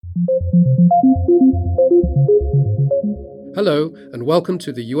Hello, and welcome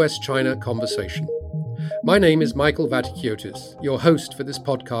to the US-China Conversation. My name is Michael Vatikiotis, your host for this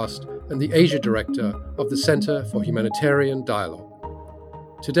podcast and the Asia Director of the Center for Humanitarian Dialogue.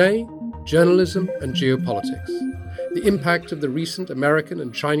 Today, journalism and geopolitics, the impact of the recent American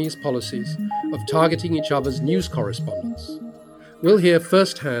and Chinese policies of targeting each other's news correspondents. We'll hear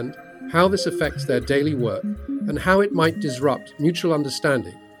firsthand how this affects their daily work and how it might disrupt mutual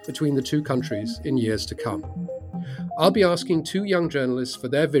understanding between the two countries in years to come. I'll be asking two young journalists for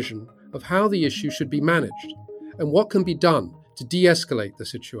their vision of how the issue should be managed and what can be done to de-escalate the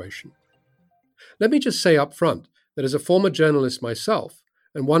situation. Let me just say up front that as a former journalist myself,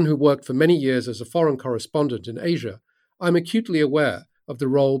 and one who worked for many years as a foreign correspondent in Asia, I'm acutely aware of the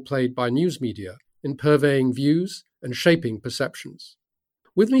role played by news media in purveying views and shaping perceptions.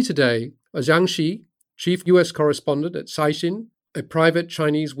 With me today are Zhang Qi, Chief US Correspondent at Caixin, a private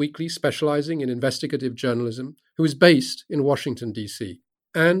Chinese weekly specializing in investigative journalism who is based in Washington, D.C.,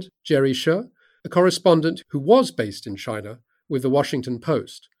 and Gerry Shih, a correspondent who was based in China with the Washington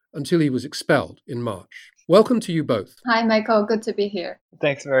Post until he was expelled in March. Welcome to you both. Hi, Michael. Good to be here.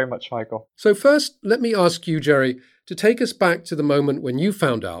 Thanks very much, Michael. So first, let me ask you, Gerry, to take us back to the moment when you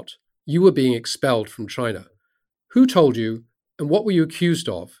found out you were being expelled from China. Who told you, and what were you accused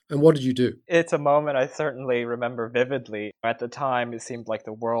of, and what did you do? It's a moment I certainly remember vividly. At the time, it seemed like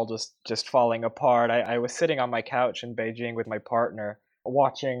the world was just falling apart. I was sitting on my couch in Beijing with my partner,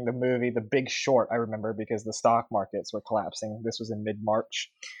 watching the movie The Big Short, I remember, because the stock markets were collapsing. This was in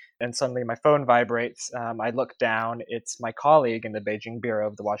mid-March. And suddenly my phone vibrates. I look down. It's my colleague in the Beijing bureau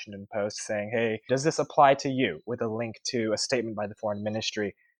of the Washington Post saying, "Hey, does this apply to you?" with a link to a statement by the foreign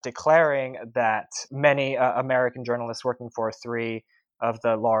ministry declaring that many American journalists working for three of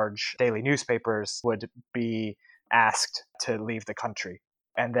the large daily newspapers would be asked to leave the country.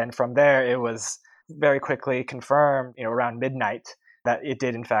 And then from there, it was very quickly confirmed, around midnight, that it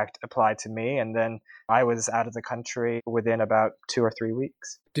did in fact apply to me. And then I was out of the country within about 2 or 3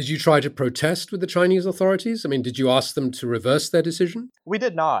 weeks. Did you try to protest with the Chinese authorities? I mean, did you ask them to reverse their decision? We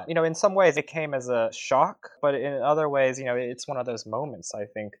did not. In some ways it came as a shock, but in other ways, it's one of those moments, I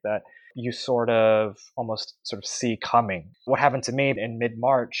think, that you almost see coming. What happened to me in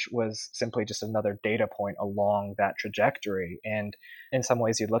mid-March was simply just another data point along that trajectory. And in some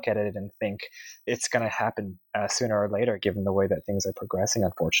ways you look at it and think it's going to happen sooner or later, given the way that things are progressing,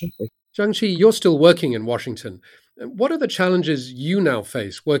 unfortunately. Zhang Qi, you're still working in Washington. What are the challenges you now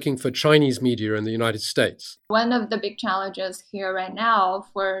face working for Chinese media in the United States? One of the big challenges here right now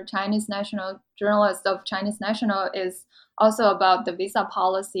for Chinese national journalists of Chinese national is also about the visa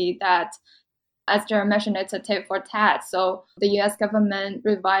policy that, as Gerry mentioned, it's a tit for tat. So the US government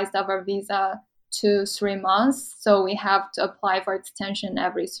revised our visa to 3 months. So we have to apply for extension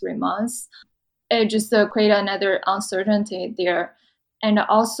every 3 months. It just created another uncertainty there. And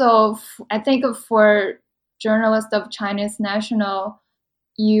also, I think for journalists of Chinese national,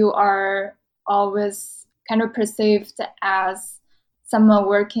 you are always kind of perceived as someone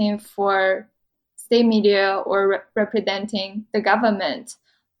working for state media or representing the government,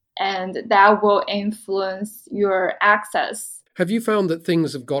 and that will influence your access. Have you found that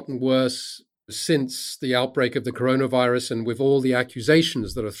things have gotten worse since the outbreak of the coronavirus and with all the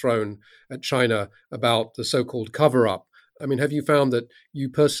accusations that are thrown at China about the so-called cover-up? I mean, have you found that you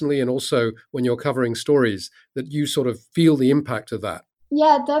personally, and also when you're covering stories, that you sort of feel the impact of that?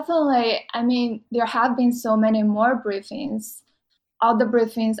 Yeah, definitely. I mean, there have been so many more briefings. All the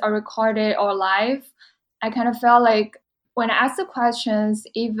briefings are recorded or live. I kind of felt like when I ask the questions,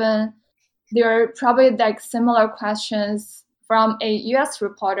 even there are probably similar questions from a US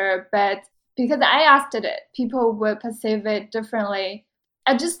reporter, but because I asked it, people would perceive it differently.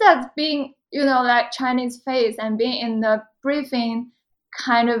 I just that being Chinese face and being in the briefing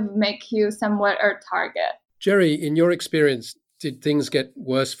kind of make you somewhat a target. Gerry, in your experience, did things get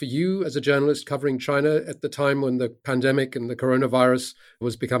worse for you as a journalist covering China at the time when the pandemic and the coronavirus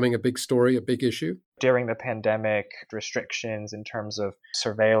was becoming a big story, a big issue? During the pandemic, restrictions in terms of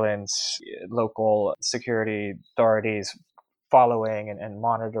surveillance, local security authorities following and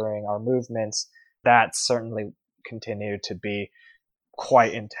monitoring our movements, that certainly continued to be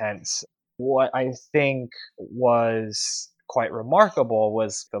quite intense. What I think was quite remarkable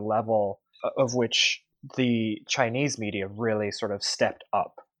was the level of which the Chinese media really sort of stepped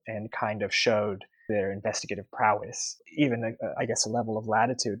up and kind of showed their investigative prowess, even, I guess, a level of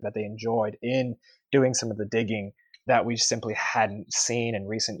latitude that they enjoyed in doing some of the digging that we simply hadn't seen in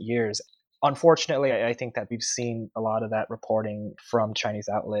recent years. Unfortunately, I think that we've seen a lot of that reporting from Chinese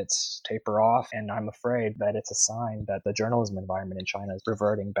outlets taper off, and I'm afraid that it's a sign that the journalism environment in China is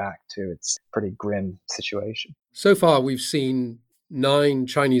reverting back to its pretty grim situation. So far, we've seen 9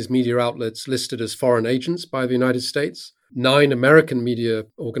 Chinese media outlets listed as foreign agents by the United States, 9 American media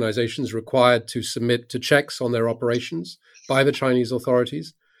organizations required to submit to checks on their operations by the Chinese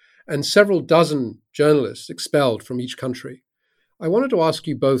authorities, and several dozen journalists expelled from each country. I wanted to ask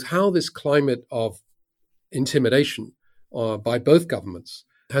you both how this climate of intimidation by both governments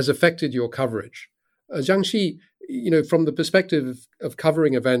has affected your coverage. Zhang Qi, from the perspective of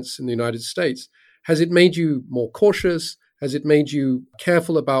covering events in the United States, has it made you more cautious? Has it made you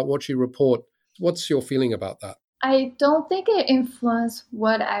careful about what you report? What's your feeling about that? I don't think it influenced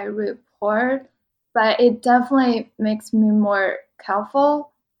what I report, but it definitely makes me more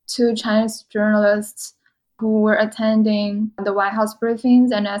careful to Chinese journalists who were attending the White House briefings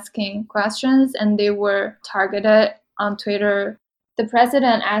and asking questions, and they were targeted on Twitter. The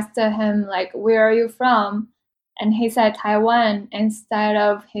president asked him, where are you from? And he said Taiwan instead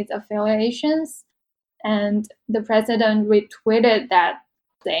of his affiliations. And the president retweeted that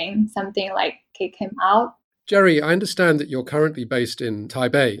saying something like, kick him out. Gerry, I understand that you're currently based in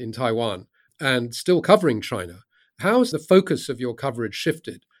Taipei, in Taiwan, and still covering China. How has the focus of your coverage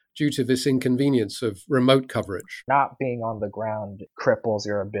shifted due to this inconvenience of remote coverage? Not being on the ground cripples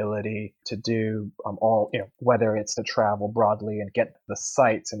your ability to do whether it's to travel broadly and get the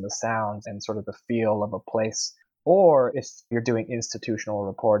sights and the sounds and sort of the feel of a place, or if you're doing institutional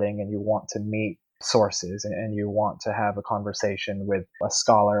reporting and you want to meet sources and you want to have a conversation with a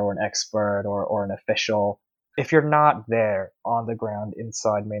scholar or an expert or an official. If you're not there on the ground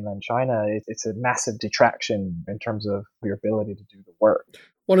inside mainland China, it's a massive detraction in terms of your ability to do the work.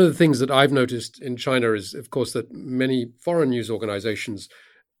 One of the things that I've noticed in China is, of course, that many foreign news organizations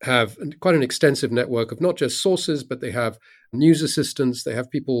have quite an extensive network of not just sources, but they have news assistants, they have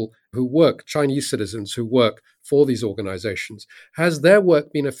people who work, Chinese citizens who work for these organizations. Has their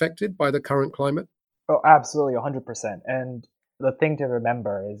work been affected by the current climate? Oh, absolutely, 100%. And the thing to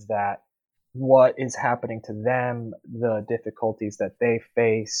remember is that what is happening to them, the difficulties that they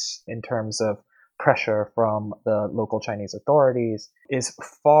face in terms of pressure from the local Chinese authorities is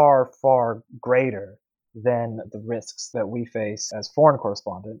far, far greater than the risks that we face as foreign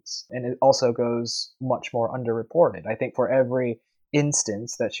correspondents. And it also goes much more underreported. I think for every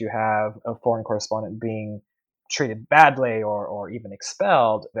instance that you have a foreign correspondent being treated badly or even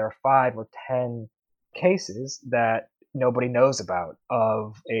expelled, there are 5 or 10 cases that nobody knows about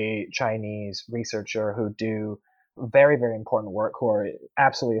of a Chinese researcher who do very, very important work, who are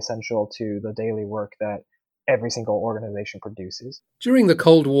absolutely essential to the daily work that every single organization produces. During the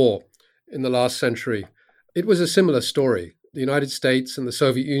Cold War in the last century, it was a similar story. The United States and the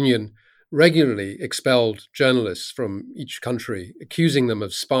Soviet Union regularly expelled journalists from each country, accusing them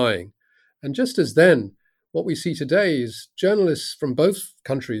of spying. And just as then, what we see today is journalists from both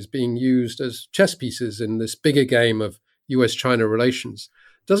countries being used as chess pieces in this bigger game of US-China relations.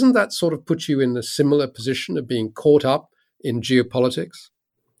 Doesn't that sort of put you in a similar position of being caught up in geopolitics?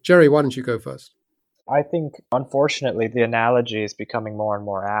 Gerry, why don't you go first? I think, unfortunately, the analogy is becoming more and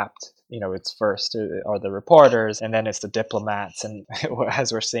more apt. It's first are the reporters, and then it's the diplomats. And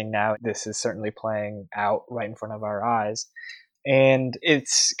as we're seeing now, this is certainly playing out right in front of our eyes. And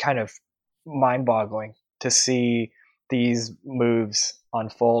it's kind of mind-boggling to see these moves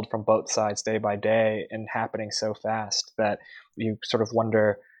unfold from both sides day by day and happening so fast that you sort of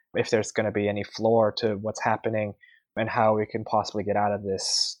wonder if there's going to be any floor to what's happening and how we can possibly get out of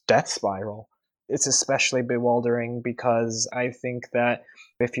this death spiral. It's especially bewildering because I think that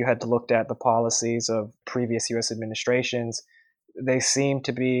if you had looked at the policies of previous US administrations, they seem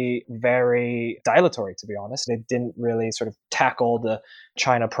to be very dilatory, to be honest. They didn't really sort of tackle the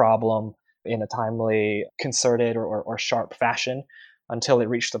China problem in a timely, concerted or sharp fashion until it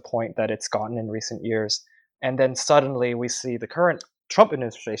reached the point that it's gotten in recent years. And then suddenly we see the current Trump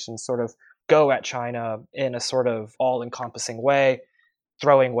administration sort of go at China in a sort of all-encompassing way,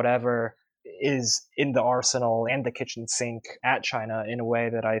 throwing whatever is in the arsenal and the kitchen sink at China in a way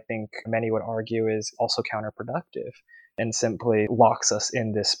that I think many would argue is also counterproductive and simply locks us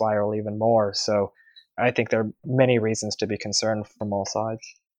in this spiral even more. So I think there are many reasons to be concerned from all sides.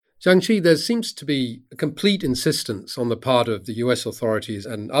 Zhang Qi, there seems to be a complete insistence on the part of the US authorities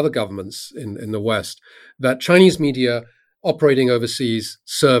and other governments in the West that Chinese media operating overseas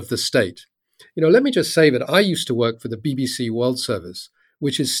serve the state. Let me just say that I used to work for the BBC World Service,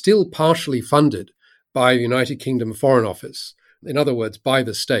 which is still partially funded by the United Kingdom Foreign Office, in other words, by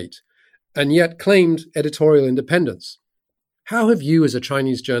the state, and yet claimed editorial independence. How have you, as a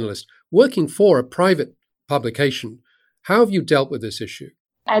Chinese journalist working for a private publication, how have you dealt with this issue?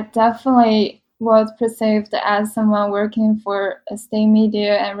 I definitely was perceived as someone working for a state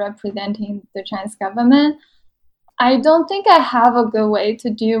media and representing the Chinese government. I don't think I have a good way to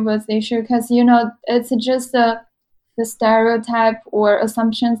deal with the issue because, it's just the stereotype or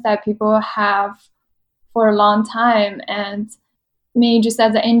assumptions that people have for a long time. And me, just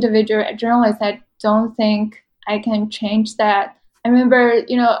as an individual journalist, I don't think I can change that. I remember,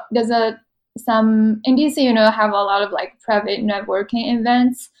 there's some in DC, have a lot of like private networking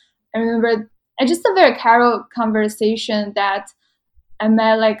events. I remember just a very casual conversation that I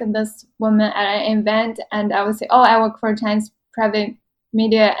met like this woman at an event, and I would say, "Oh, I work for Chinese private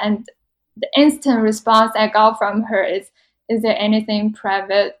media," and the instant response I got from her is there anything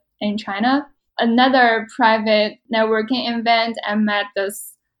private in China? Another private networking event, I met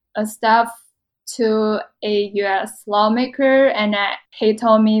this staff to a US lawmaker, and he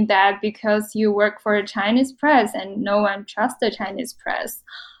told me that because you work for a Chinese press and no one trusts the Chinese press.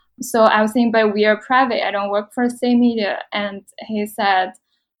 So I was saying, but we are private. I don't work for state media. And he said,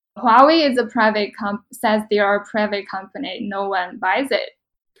 Huawei is a private says they are a private company. No one buys it.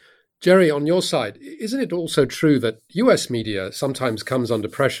 Gerry, on your side, isn't it also true that US media sometimes comes under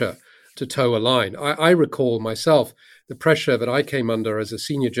pressure to toe a line? I recall myself the pressure that I came under as a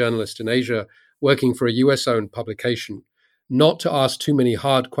senior journalist in Asia, working for a US-owned publication, not to ask too many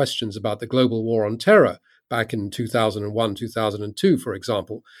hard questions about the global war on terror back in 2001, 2002, for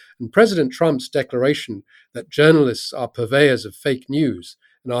example. And President Trump's declaration that journalists are purveyors of fake news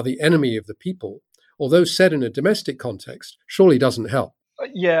and are the enemy of the people, although said in a domestic context, surely doesn't help.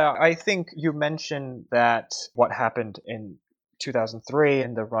 Yeah, I think you mentioned that what happened in 2003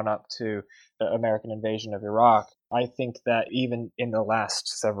 in the run-up to the American invasion of Iraq. I think that even in the last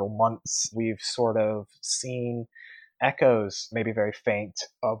several months, we've sort of seen echoes, maybe very faint,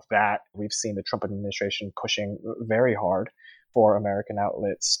 of that. We've seen the Trump administration pushing very hard for American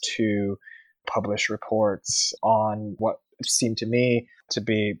outlets to publish reports on what seemed to me to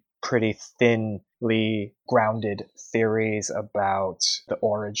be pretty thinly grounded theories about the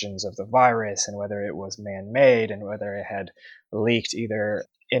origins of the virus and whether it was man-made and whether it had leaked either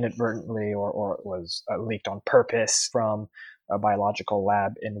inadvertently or it was leaked on purpose from a biological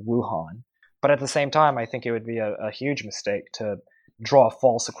lab in Wuhan. But at the same time, I think it would be a huge mistake to draw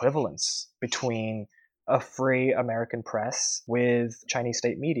false equivalence between a free American press with Chinese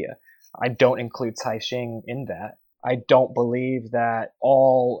state media. I don't include Caixin in that. I don't believe that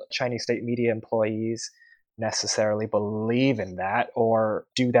all Chinese state media employees necessarily believe in that or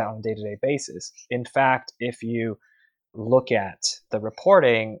do that on a day-to-day basis. In fact, if you look at the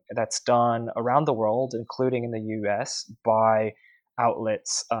reporting that's done around the world, including in the US, by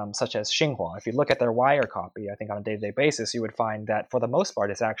outlets such as Xinhua, if you look at their wire copy, I think on a day-to-day basis, you would find that for the most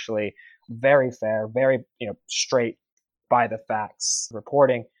part, it's actually very fair, very straight by the facts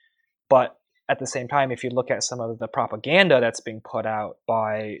reporting. But at the same time, if you look at some of the propaganda that's being put out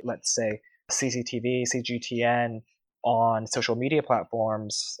by, let's say, CCTV, CGTN on social media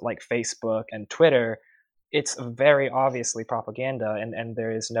platforms like Facebook and Twitter, it's very obviously propaganda, and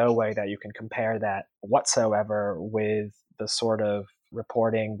there is no way that you can compare that whatsoever with the sort of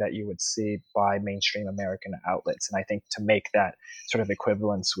reporting that you would see by mainstream American outlets. And I think to make that sort of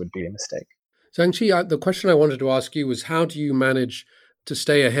equivalence would be a mistake. Zhang Qi, the question I wanted to ask you was, how do you manage to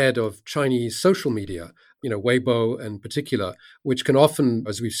stay ahead of Chinese social media, Weibo in particular, which can often,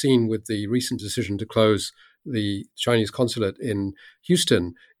 as we've seen with the recent decision to close the Chinese consulate in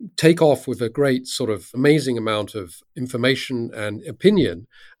Houston, take off with a great sort of amazing amount of information and opinion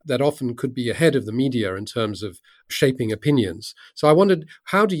that often could be ahead of the media in terms of shaping opinions. So I wondered,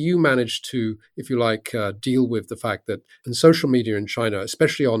 how do you manage to, if you like, deal with the fact that in social media in China,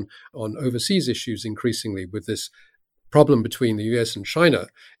 especially on overseas issues increasingly with this problem between the US and China,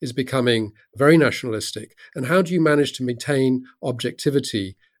 is becoming very nationalistic? And how do you manage to maintain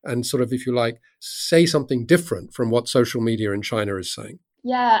objectivity and sort of, if you like, say something different from what social media in China is saying?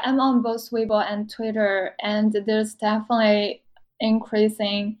 Yeah, I'm on both Weibo and Twitter, and there's definitely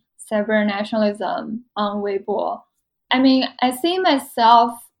increasing cyber nationalism on Weibo. I mean, I see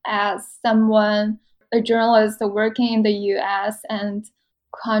myself as someone, a journalist working in the US and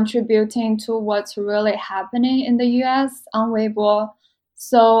contributing to what's really happening in the US on Weibo.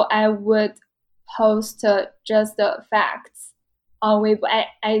 So I would post just the facts on Weibo.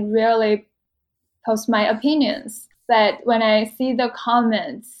 I rarely post my opinions. But when I see the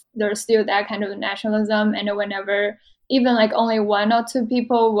comments, there's still that kind of nationalism. And whenever even like only one or two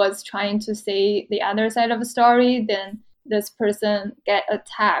people was trying to say the other side of the story, then this person get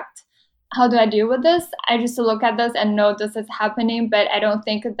attacked. how do I deal with this? I just look at this and know this is happening, but I don't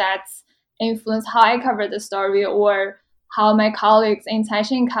think that's influenced how I cover the story or how my colleagues in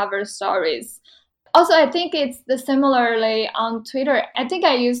Caixin cover stories. Also, I think it's similarly on Twitter. I think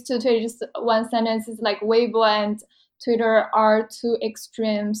I used to tweet just one sentence is like Weibo and Twitter are two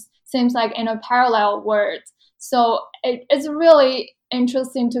extremes, seems like in a parallel world. So it's really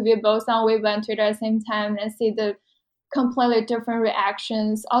interesting to be both on Weibo and Twitter at the same time and see the completely different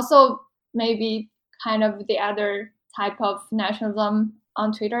reactions. Also, maybe kind of the other type of nationalism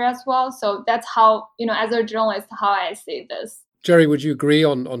on Twitter as well. So that's how, as a journalist, how I see this. Gerry, would you agree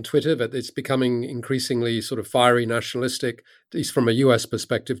on Twitter that it's becoming increasingly sort of fiery nationalistic, at least from a US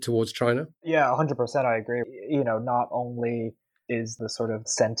perspective, towards China? Yeah, 100% I agree. Not only is the sort of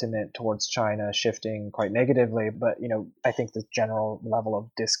sentiment towards China shifting quite negatively, but, I think the general level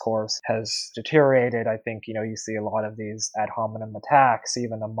of discourse has deteriorated. I think, you see a lot of these ad hominem attacks,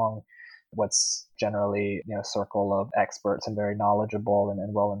 even among what's generally, a circle of experts and very knowledgeable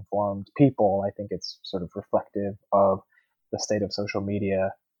and well-informed people. I think it's sort of reflective of the state of social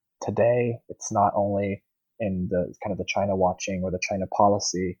media today. It's not only in the kind of the China watching or the China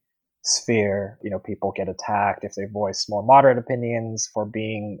policy sphere. People get attacked if they voice more moderate opinions for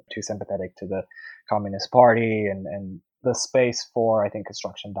being too sympathetic to the Communist Party, and the space for, I think,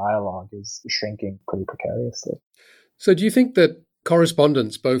 construction dialogue is shrinking pretty precariously. So do you think that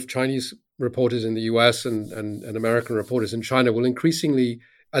correspondents, both Chinese reporters in the US and American reporters in China, will increasingly,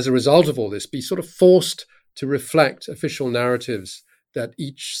 as a result of all this, be sort of forced to reflect official narratives that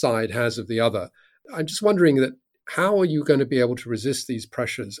each side has of the other? I'm just wondering that how are you going to be able to resist these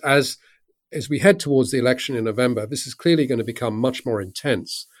pressures as we head towards the election in November? This is clearly going to become much more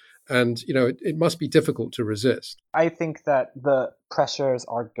intense. And, it must be difficult to resist. I think that the pressures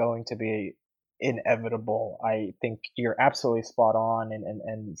are going to be inevitable. I think you're absolutely spot on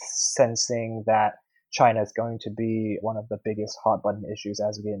and sensing that China is going to be one of the biggest hot button issues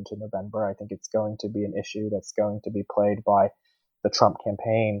as we get into November. I think it's going to be an issue that's going to be played by the Trump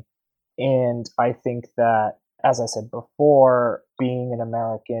campaign. And I think that, as I said before, being an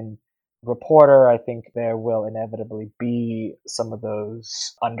American reporter, I think there will inevitably be some of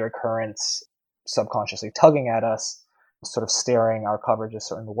those undercurrents subconsciously tugging at us, sort of steering our coverage a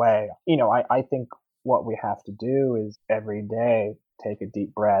certain way. I think what we have to do is every day take a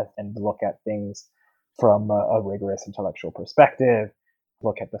deep breath and look at things from a rigorous intellectual perspective,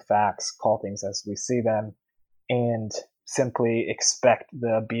 look at the facts, call things as we see them, and simply expect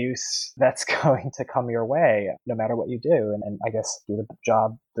the abuse that's going to come your way, no matter what you do, and I guess do the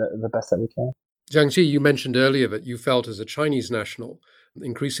job the best that we can. Zhang Qi, you mentioned earlier that you felt as a Chinese national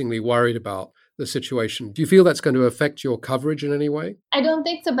increasingly worried about the situation. Do you feel that's going to affect your coverage in any way? I don't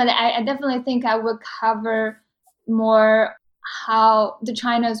think so, but I definitely think I would cover more how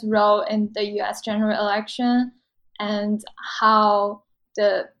China's role in the US general election and how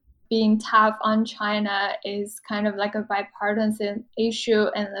the being tough on China is kind of like a bipartisan issue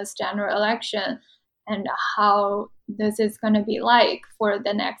in this general election, and how this is going to be like for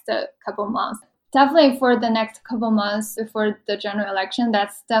the next couple months. Definitely for the next couple months before the general election,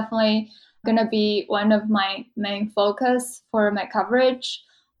 that's definitely going to be one of my main focus for my coverage.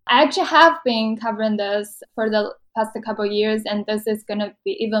 I actually have been covering this for the past couple of years, and this is going to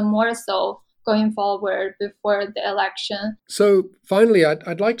be even more so going forward before the election. So finally,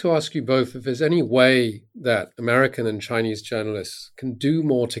 I'd like to ask you both if there's any way that American and Chinese journalists can do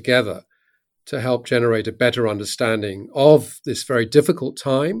more together to help generate a better understanding of this very difficult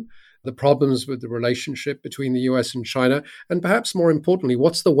time, the problems with the relationship between the US and China, and perhaps more importantly,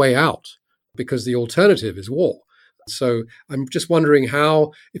 what's the way out? Because the alternative is war. So I'm just wondering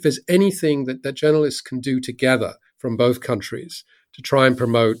if there's anything that journalists can do together from both countries to try and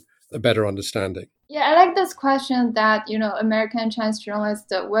promote a better understanding. Yeah, I like this question that, American and Chinese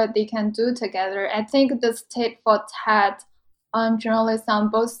journalists, what they can do together. I think this tit for tat on journalists on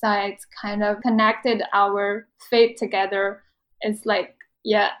both sides kind of connected our fate together. It's like,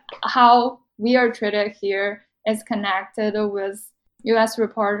 how we are treated here is connected with US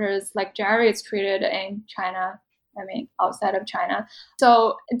reporters like Gerry is treated in China, outside of China.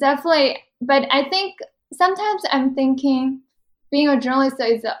 So definitely, but I think sometimes I'm thinking being a journalist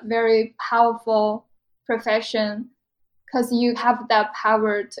is a very powerful profession because you have that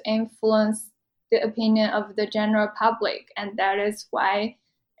power to influence the opinion of the general public, and that is why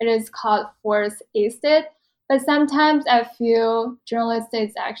it is called force-assisted. But sometimes I feel journalists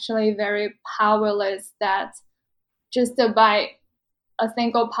is actually very powerless, that just by a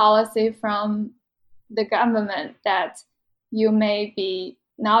single policy from the government that you may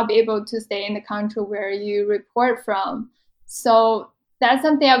not be able to stay in the country where you report from. So that's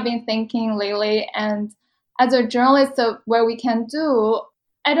something I've been thinking lately. And as a journalist, what we can do,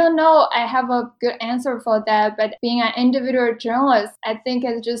 I don't know I have a good answer for that, but being an individual journalist, I think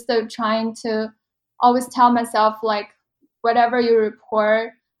it's just trying to always tell myself, like, whatever you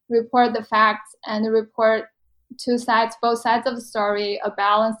report the facts and report both sides of the story, a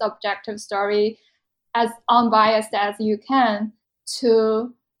balanced, objective story, as unbiased as you can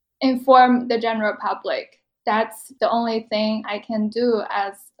to inform the general public. That's the only thing I can do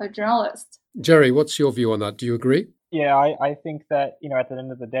as a journalist. Gerry, what's your view on that? Do you agree? Yeah, I think that, at the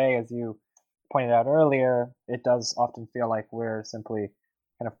end of the day, as you pointed out earlier, it does often feel like we're simply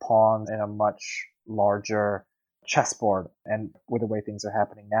kind of pawns in a much larger chessboard. And with the way things are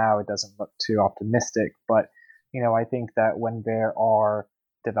happening now, it doesn't look too optimistic. But, I think that when there are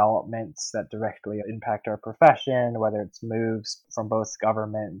developments that directly impact our profession, whether it's moves from both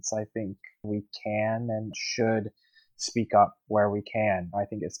governments, I think we can and should speak up where we can. I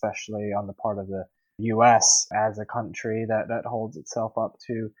think especially on the part of the US as a country that holds itself up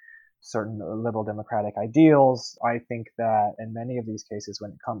to certain liberal democratic ideals. I think that in many of these cases,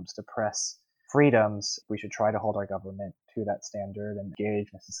 when it comes to press freedoms, we should try to hold our government to that standard and engage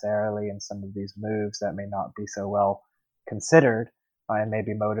necessarily in some of these moves that may not be so well considered and may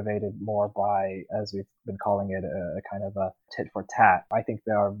be motivated more by, as we've been calling it, a kind of a tit for tat. I think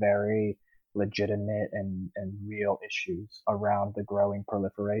there are very legitimate and real issues around the growing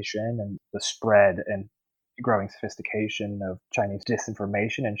proliferation and the spread and growing sophistication of Chinese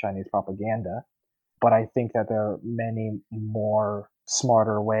disinformation and Chinese propaganda. But I think that there are many more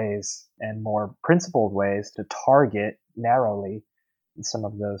smarter ways and more principled ways to target narrowly some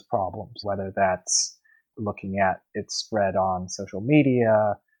of those problems, whether that's looking at its spread on social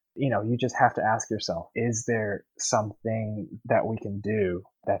media. You just have to ask yourself, is there something that we can do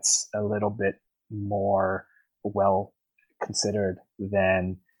that's a little bit more well considered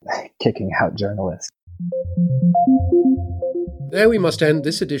than kicking out journalists? There we must end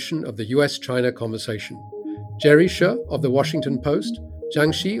this edition of the US-China Conversation. Gerry Shih of The Washington Post, Zhang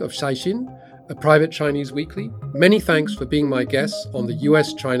Qi of Caixin, a private Chinese weekly, many thanks for being my guests on the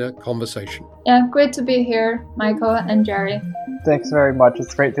US-China Conversation. Yeah, great to be here, Michael and Gerry. Thanks very much.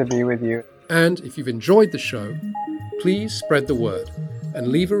 It's great to be with you. And if you've enjoyed the show, please spread the word and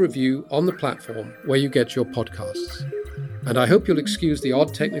leave a review on the platform where you get your podcasts. And I hope you'll excuse the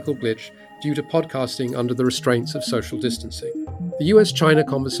odd technical glitch due to podcasting under the restraints of social distancing. The US-China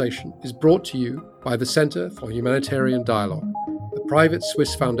Conversation is brought to you by the Center for Humanitarian Dialogue, a private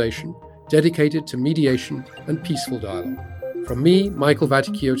Swiss foundation dedicated to mediation and peaceful dialogue. From me, Michael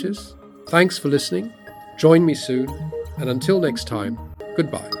Vatikiotis, thanks for listening. Join me soon, and until next time,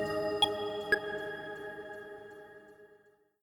 goodbye.